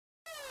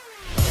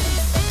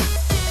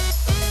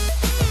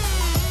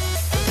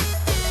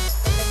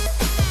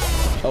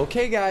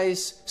Okay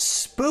guys,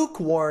 spook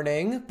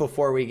warning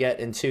before we get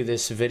into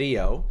this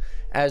video.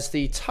 As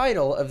the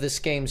title of this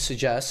game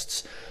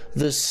suggests,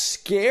 the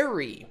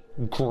scary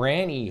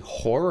granny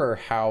horror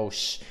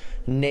house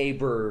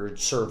neighbor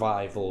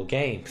survival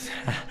game.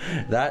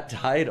 That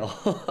title.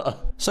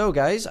 So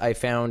guys, I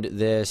found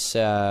this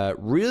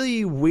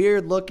really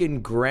weird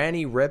looking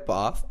granny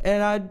ripoff,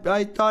 and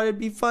I thought it'd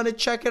be fun to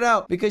check it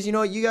out because you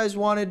know what, you guys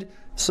wanted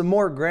some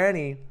more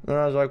granny, and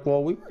I was like,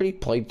 well, we already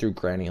played through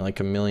granny like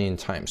a million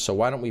times, so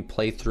why don't we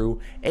play through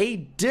a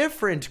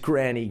different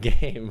granny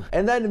game?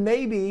 And then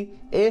maybe,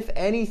 if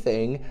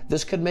anything,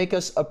 this could make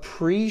us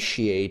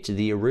appreciate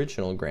the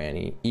original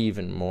granny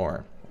even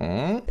more.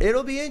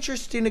 It'll be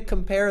interesting to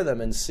compare them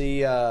and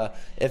see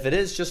if it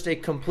is just a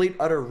complete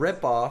utter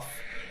ripoff.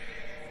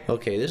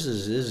 Okay, this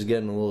is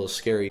getting a little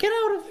scary. Get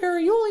out of there,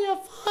 you only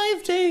have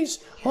 5 days.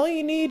 All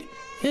you need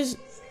is...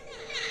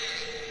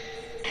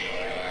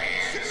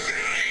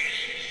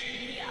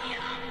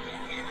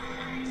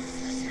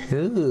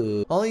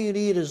 Ooh. All you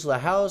need is the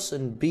house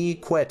and be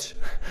quit.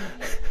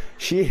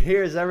 She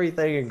hears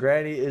everything and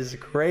Granny is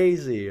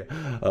crazy.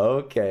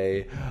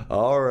 Okay,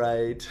 all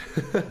right.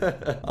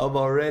 I'm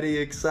already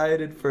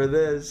excited for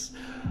this.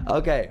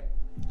 Okay,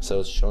 so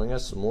it's showing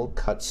us some little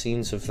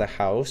cutscenes of the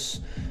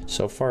house.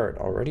 So far, it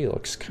already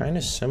looks kind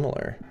of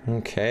similar.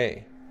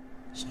 Okay,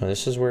 so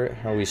this is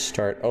how we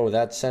start. Oh,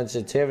 that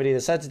sensitivity.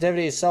 The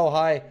sensitivity is so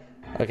high.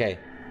 Okay,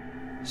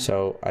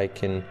 so I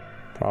can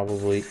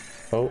probably...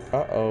 Oh,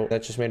 uh-oh.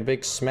 That just made a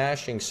big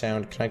smashing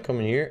sound. Can I come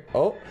in here?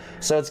 Oh,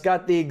 so it's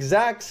got the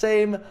exact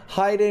same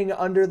hiding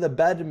under the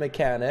bed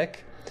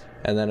mechanic.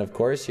 And then, of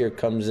course, here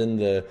comes in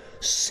the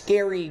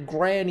scary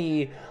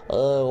granny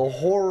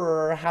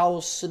horror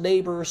house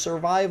neighbor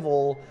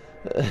survival.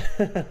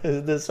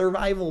 The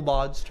survival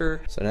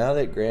monster. So now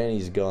that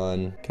Granny's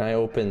gone, can I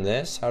open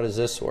this? How does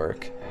this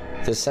work?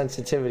 The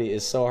sensitivity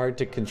is so hard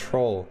to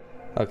control.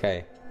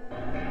 Okay.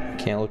 I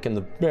can't look in the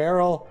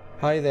barrel.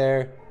 Hi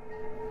there.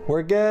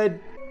 We're good.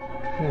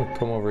 I'm gonna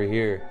come over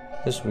here.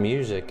 This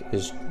music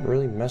is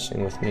really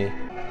messing with me.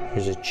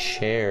 There's a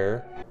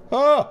chair.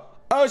 Oh!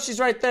 Oh, she's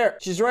right there.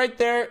 She's right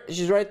there.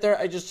 She's right there.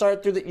 I just saw her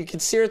through the... You can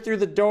see her through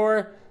the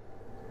door.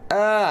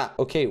 Ah!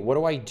 Okay, what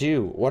do I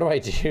do? What do I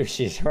do?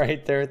 She's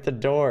right there at the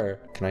door.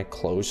 Can I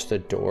close the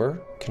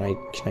door? Can I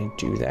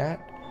do that?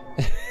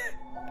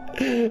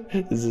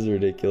 This is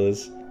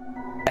ridiculous.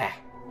 Ah!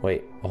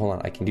 Wait, hold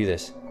on. I can do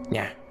this.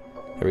 Yeah.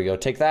 There we go.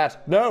 Take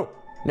that. No!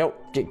 No,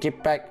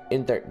 get back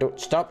in there. Don't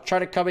stop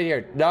trying to come in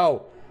here.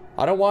 No,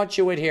 I don't want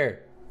you in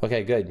here.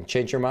 Okay, good.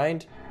 Change your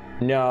mind?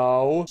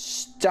 No.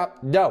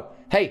 Stop. No.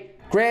 Hey,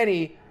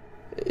 Granny.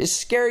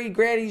 Scary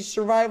Granny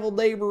survival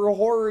neighbor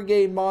horror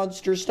game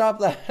monster. Stop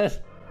that.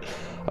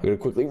 I'm going to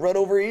quickly run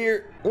over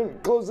here.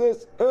 Close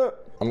this.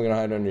 I'm going to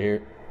hide under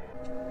here.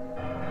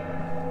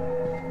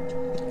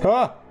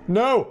 Ah,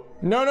 no.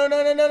 No, no,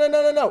 no, no, no, no,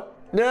 no, no, no.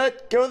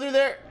 Go through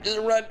there. Just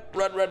run.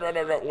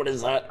 What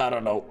is that? I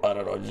don't know.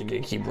 I'm just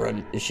gonna keep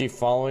running. Is she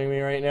following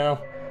me right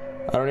now?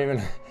 I don't even...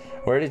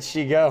 Where did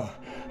she go?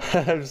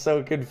 I'm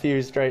so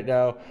confused right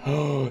now.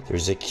 Oh,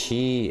 there's a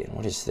key. And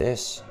what is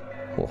this?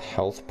 A little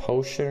health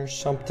potion or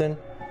something?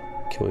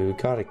 Okay, we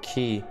got a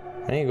key.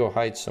 I need to go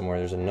hide somewhere.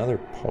 There's another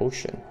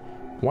potion.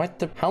 What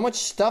the... How much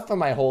stuff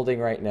am I holding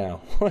right now?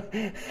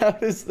 How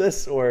does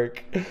this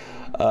work?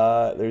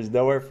 There's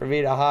nowhere for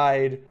me to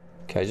hide.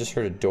 Okay, I just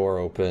heard a door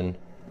open.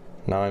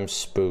 Now I'm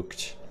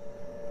spooked.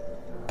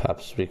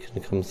 Perhaps we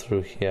can come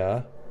through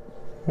here.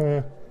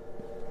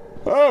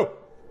 Oh!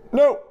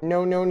 No!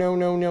 No, no, no, no,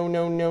 no,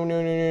 no, no, no,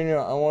 no, no, no.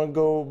 I want to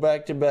go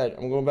back to bed.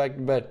 I'm going back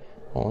to bed.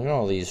 Oh, look at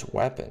all these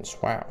weapons.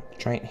 Wow.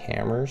 Giant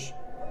hammers.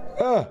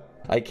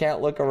 I can't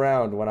look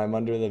around when I'm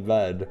under the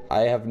bed.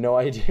 I have no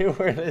idea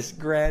where this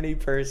granny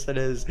person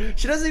is.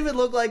 She doesn't even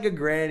look like a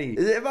granny.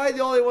 Am I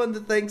the only one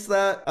that thinks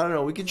that? I don't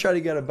know. We can try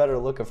to get a better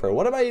look of her.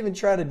 What am I even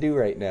trying to do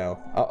right now?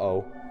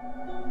 Uh-oh.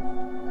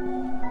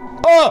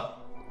 Oh!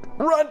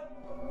 Run!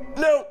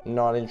 No!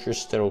 Not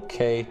interested,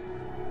 okay.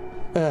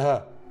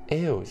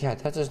 Ew, yeah,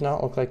 that does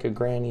not look like a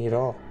granny at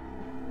all.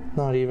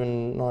 Not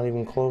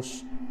even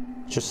close.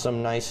 Just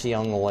some nice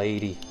young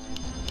lady.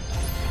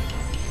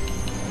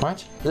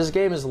 What? This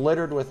game is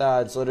littered with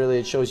ads. Literally,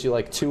 it shows you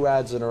like 2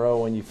 ads in a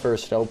row when you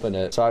first open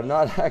it. So I'm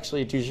not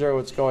actually too sure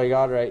what's going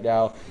on right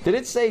now. Did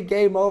it say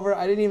game over?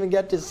 I didn't even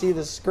get to see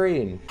the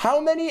screen. How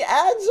many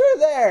ads are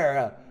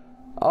there?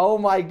 Oh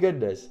my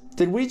goodness.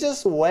 Did we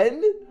just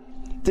win?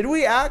 Did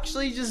we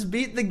actually just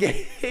beat the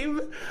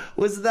game?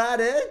 Was that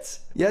it?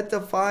 You had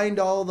to find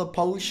all the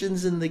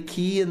potions and the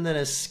key and then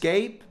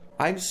escape?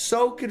 I'm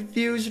so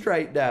confused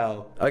right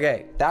now.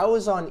 Okay, that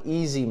was on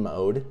easy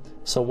mode.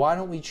 So why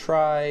don't we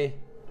try...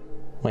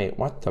 Wait,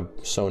 what the...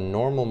 So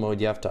normal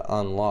mode you have to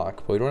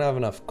unlock, but we don't have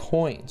enough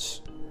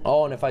coins.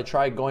 Oh, and if I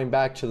try going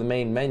back to the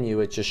main menu,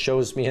 it just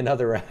shows me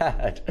another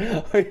ad.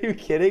 Are you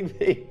kidding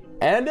me?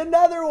 And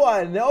another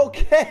one!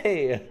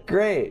 Okay!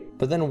 Great.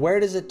 But then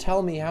where does it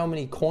tell me how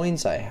many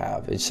coins I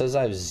have? It says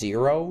I have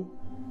 0?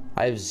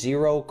 I have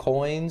 0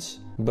 coins,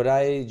 but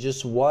I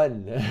just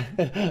won.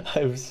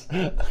 I'm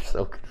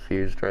so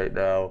confused right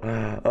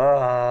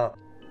now.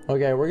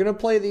 Okay, we're gonna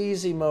play the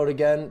easy mode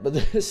again, but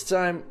this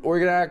time we're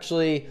gonna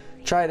actually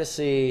try to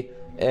see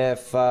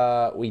if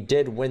we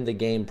did win the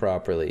game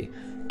properly.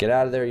 Get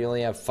out of there, you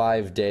only have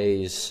 5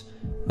 days.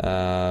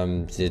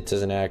 It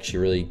doesn't actually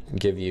really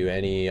give you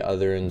any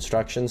other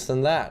instructions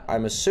than that.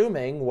 I'm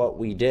assuming what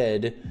we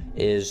did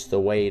is the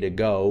way to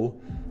go.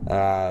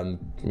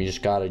 You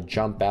just gotta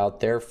jump out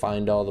there,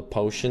 find all the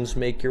potions,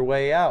 make your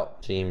way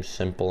out. Seems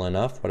simple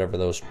enough, whatever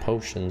those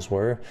potions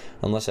were.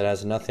 Unless it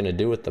has nothing to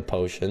do with the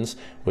potions,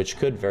 which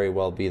could very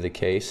well be the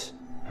case.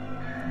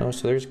 Oh,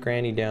 so there's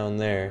Granny down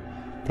there.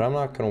 But I'm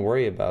not gonna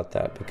worry about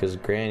that because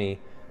Granny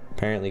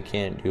apparently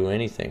can't do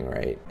anything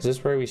right. Is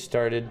this where we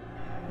started?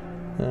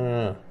 I don't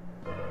know.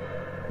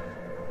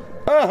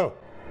 Oh!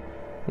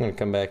 I'm gonna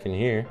come back in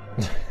here.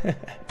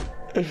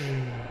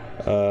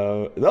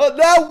 Oh no!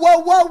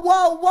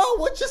 Whoa!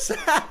 What just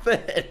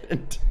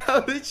happened? How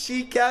did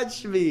she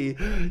catch me?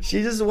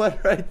 She just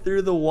went right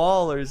through the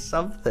wall or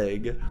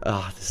something.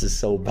 Oh, this is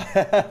so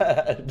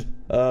bad.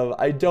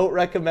 I don't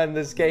recommend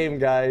this game,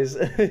 guys.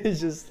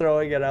 Just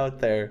throwing it out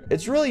there.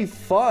 It's really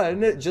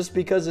fun, just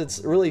because it's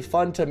really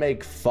fun to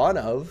make fun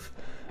of.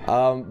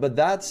 But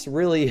that's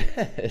really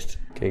it.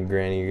 Okay,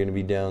 Granny, you're gonna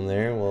be down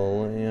there.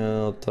 Well,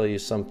 yeah, I'll tell you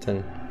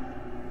something.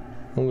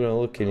 I'm gonna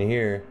look in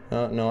here.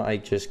 Oh, no, I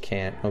just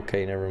can't.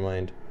 Okay, never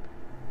mind.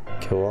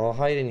 Okay, well, I'll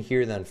hide in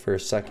here then for a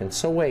second.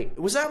 So wait,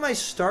 was that my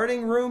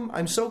starting room?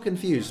 I'm so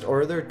confused.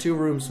 Or are there 2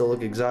 rooms that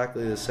look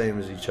exactly the same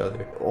as each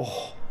other?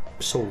 Oh,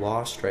 I'm so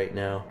lost right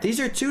now. These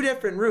are 2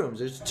 different rooms.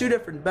 There's 2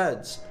 different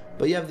beds,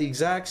 but you have the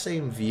exact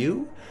same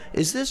view?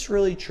 Is this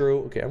really true?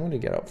 Okay, I'm gonna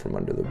get out from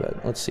under the bed.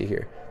 Let's see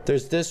here.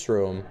 There's this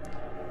room.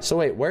 So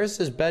wait, where's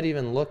this bed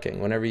even looking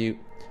whenever you...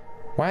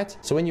 What?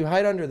 So when you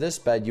hide under this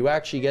bed, you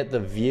actually get the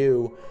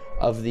view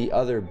of the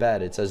other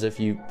bed. It's as if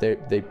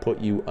they put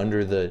you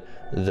under the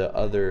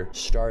other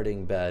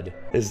starting bed.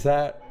 Is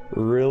that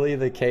really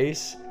the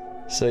case?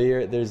 So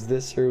there's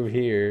this room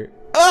here.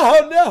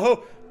 Oh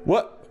no!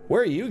 What?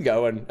 Where are you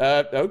going?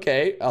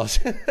 Okay.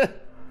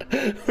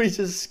 We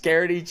just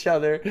scared each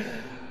other.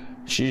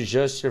 She's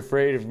just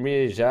afraid of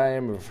me as I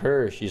am of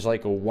her. She's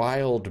like a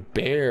wild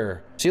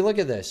bear. See, look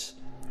at this.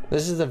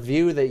 This is the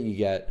view that you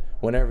get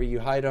whenever you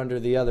hide under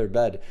the other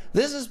bed.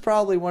 This is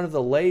probably one of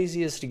the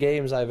laziest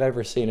games I've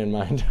ever seen in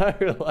my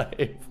entire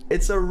life.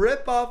 It's a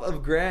ripoff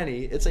of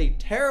Granny. It's a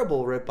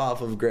terrible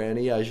ripoff of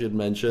Granny, I should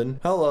mention.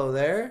 Hello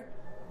there.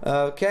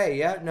 Okay,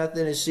 yeah,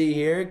 nothing to see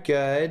here.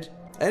 Good.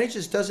 And it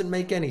just doesn't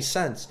make any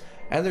sense.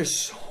 And there's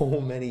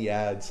so many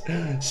ads.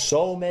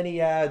 So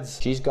many ads.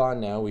 She's gone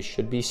now. We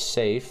should be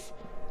safe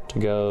to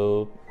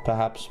go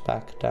perhaps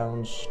back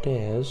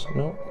downstairs.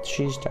 No,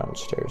 she's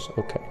downstairs.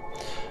 Okay.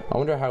 I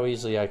wonder how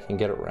easily I can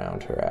get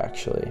around her,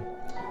 actually.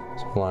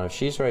 So hold on, if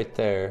she's right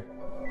there...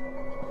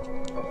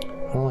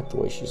 I don't like the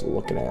way she's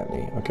looking at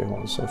me. Okay,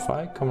 hold on. So if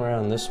I come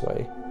around this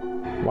way...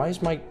 Why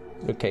is my...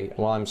 Okay,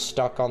 well, I'm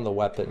stuck on the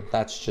weapon.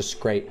 That's just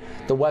great.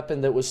 The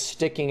weapon that was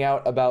sticking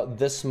out about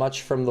this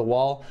much from the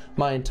wall,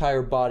 my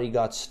entire body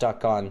got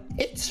stuck on.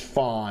 It's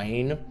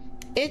fine.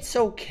 It's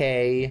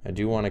okay. I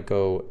do want to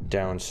go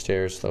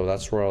downstairs, though.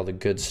 That's where all the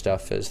good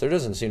stuff is. There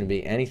doesn't seem to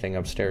be anything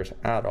upstairs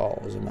at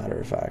all, as a matter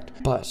of fact.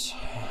 But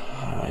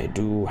I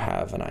do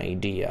have an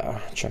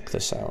idea. Check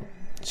this out.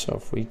 So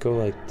if we go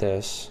like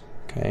this,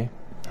 okay,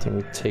 then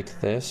we take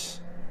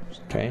this.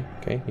 Okay,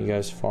 you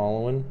guys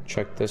following?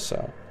 Check this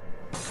out.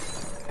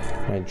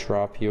 I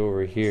drop you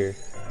over here.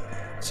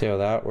 See how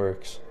that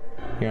works.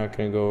 You're not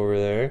gonna go over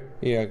there.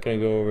 You're not gonna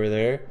go over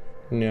there.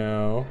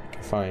 No.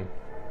 Okay, fine.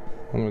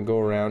 I'm gonna go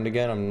around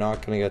again. I'm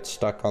not gonna get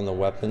stuck on the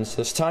weapons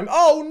this time.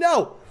 Oh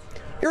no!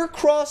 You're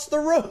across the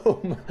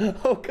room!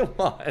 Oh, come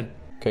on.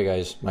 Okay,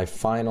 guys, my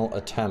final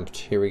attempt.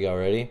 Here we go,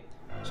 ready?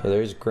 So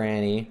there's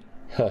Granny.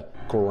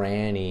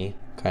 Granny.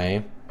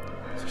 Okay.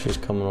 So she's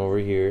coming over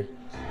here.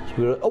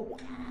 Oh!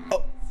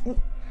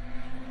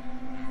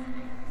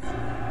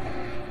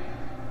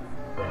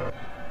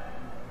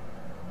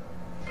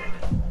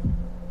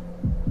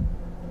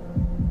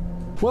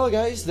 Well,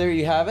 guys, there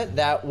you have it.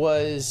 That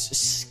was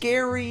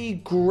Scary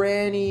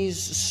Granny's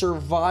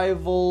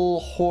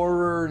Survival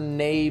Horror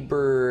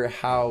Neighbor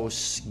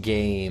House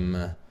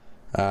Game.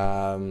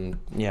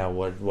 Yeah,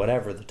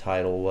 whatever the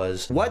title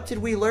was. What did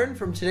we learn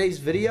from today's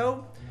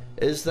video?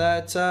 Is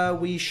that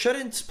we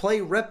shouldn't play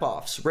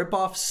ripoffs.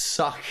 Ripoffs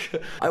suck.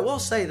 I will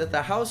say that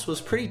the house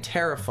was pretty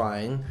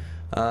terrifying.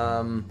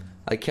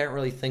 I can't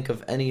really think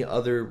of any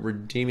other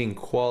redeeming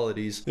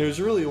qualities. It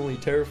was really only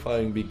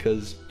terrifying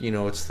because, you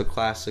know, it's the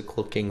classic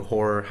looking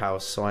horror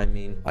house, so I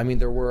mean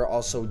there were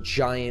also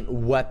giant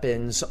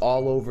weapons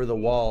all over the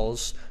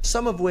walls,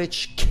 some of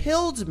which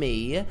killed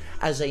me,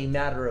 as a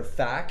matter of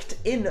fact,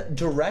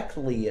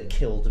 indirectly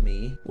killed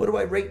me. What do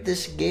I rate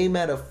this game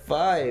out of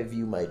 5,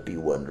 you might be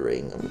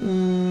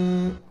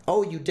wondering?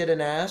 Oh, you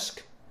didn't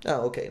ask?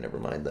 Oh, okay, never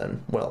mind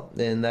then. Well,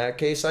 in that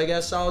case, I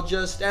guess I'll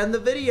just end the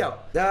video.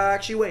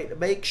 Actually, wait,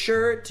 make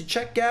sure to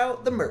check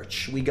out the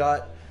merch. We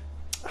got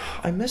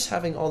I miss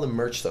having all the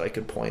merch that I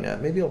could point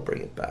at. Maybe I'll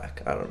bring it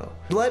back. I don't know.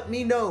 Let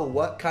me know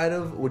what kind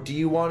of, do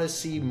you want to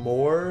see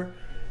more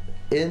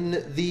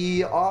in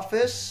the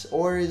office,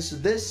 or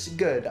is this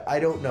good? I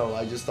don't know.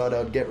 I just thought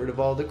I'd get rid of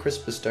all the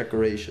Christmas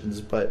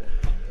decorations, but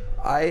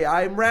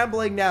I'm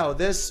rambling now.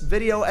 This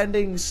video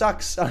ending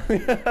sucks. I'm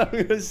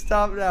gonna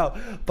stop now.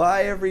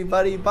 Bye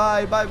everybody.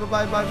 Bye, bye, bye,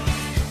 bye, bye.